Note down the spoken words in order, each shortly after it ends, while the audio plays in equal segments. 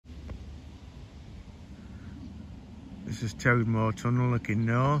This is Toadmoor Tunnel looking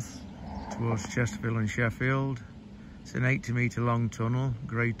north towards Chesterfield and Sheffield. It's an 80-metre long tunnel,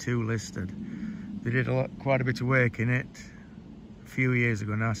 grade 2 listed. They did quite a bit of work in it a few years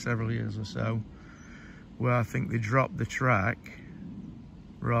ago now, several years or so, where I think they dropped the track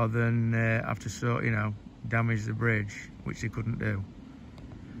rather than have to damage the bridge, which they couldn't do.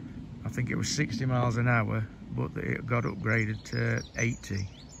 I think it was 60 miles an hour, but it got upgraded to 80.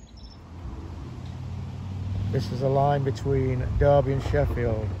 This is a line between Derby and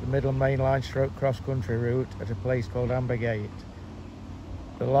Sheffield, the middle main line stroke cross-country route at a place called Ambergate.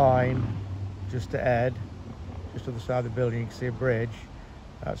 The line, just ahead, just to the side of the building, you can see a bridge.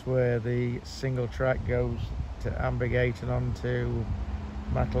 That's where the single track goes to Ambergate and on to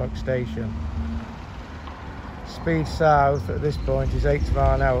Matlock Station. Speed south at this point is 80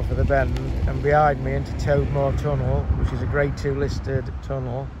 miles an hour for the bend, and behind me into Toadmoor Tunnel, which is a grade 2 listed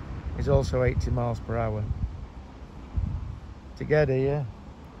tunnel, is also 80 miles per hour. To get here,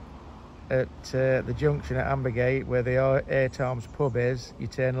 at the junction at Ambergate, where the Eight Arms pub is, you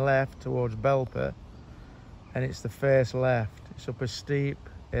turn left towards Belper, and it's the first left. It's up a steep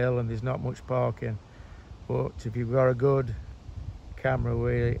hill and there's not much parking, but if you've got a good camera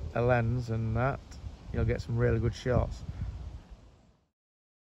with a lens and that, you'll get some really good shots.